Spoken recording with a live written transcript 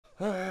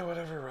Alright,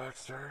 whatever,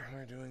 Rockstar.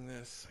 We're doing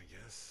this, I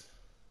guess.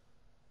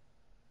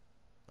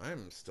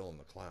 I'm still in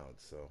the cloud,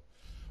 so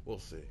we'll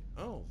see.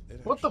 Oh, it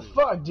What the actually.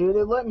 fuck, dude?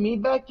 It let me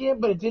back in,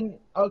 but it didn't.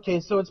 Okay,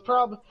 so it's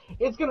probably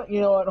it's gonna. You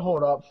know what?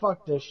 Hold up.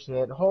 Fuck this shit.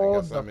 I guess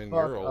Hold the I'm in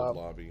your fuck old up.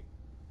 lobby.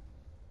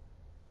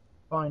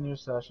 Find new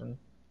session.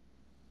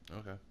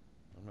 Okay.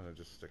 I'm gonna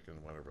just stick in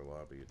whatever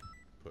lobby it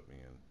put me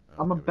in.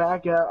 I I'm don't gonna give a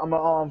shit. back out.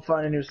 I'm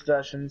find a new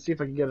session. See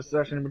if I can get a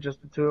session with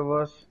just the two of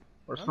us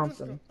or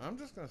something. I'm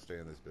just gonna stay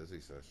in this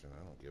busy session.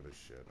 I don't give a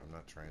shit. I'm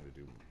not trying to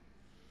do.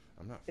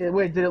 I'm not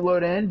Wait, did farming. it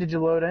load in? Did you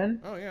load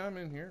in? Oh yeah, I'm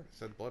in here. It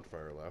said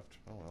Bloodfire left.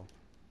 Oh well.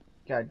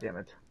 God damn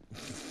it.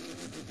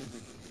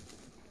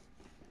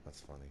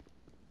 That's funny.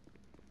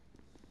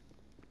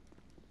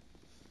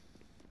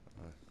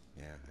 Uh,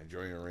 yeah, I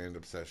join a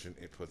random session.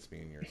 It puts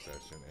me in your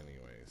session,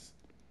 anyways.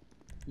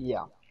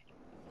 Yeah.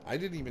 I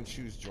didn't even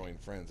choose join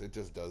friends. It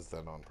just does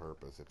that on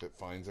purpose. If it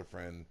finds a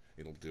friend,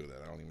 it'll do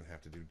that. I don't even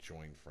have to do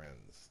join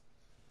friends.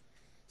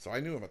 So I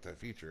knew about that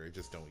feature. I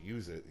just don't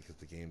use it because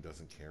the game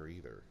doesn't care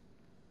either.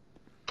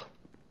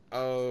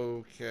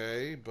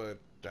 Okay, but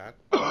that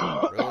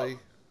really,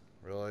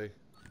 really.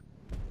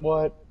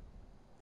 What?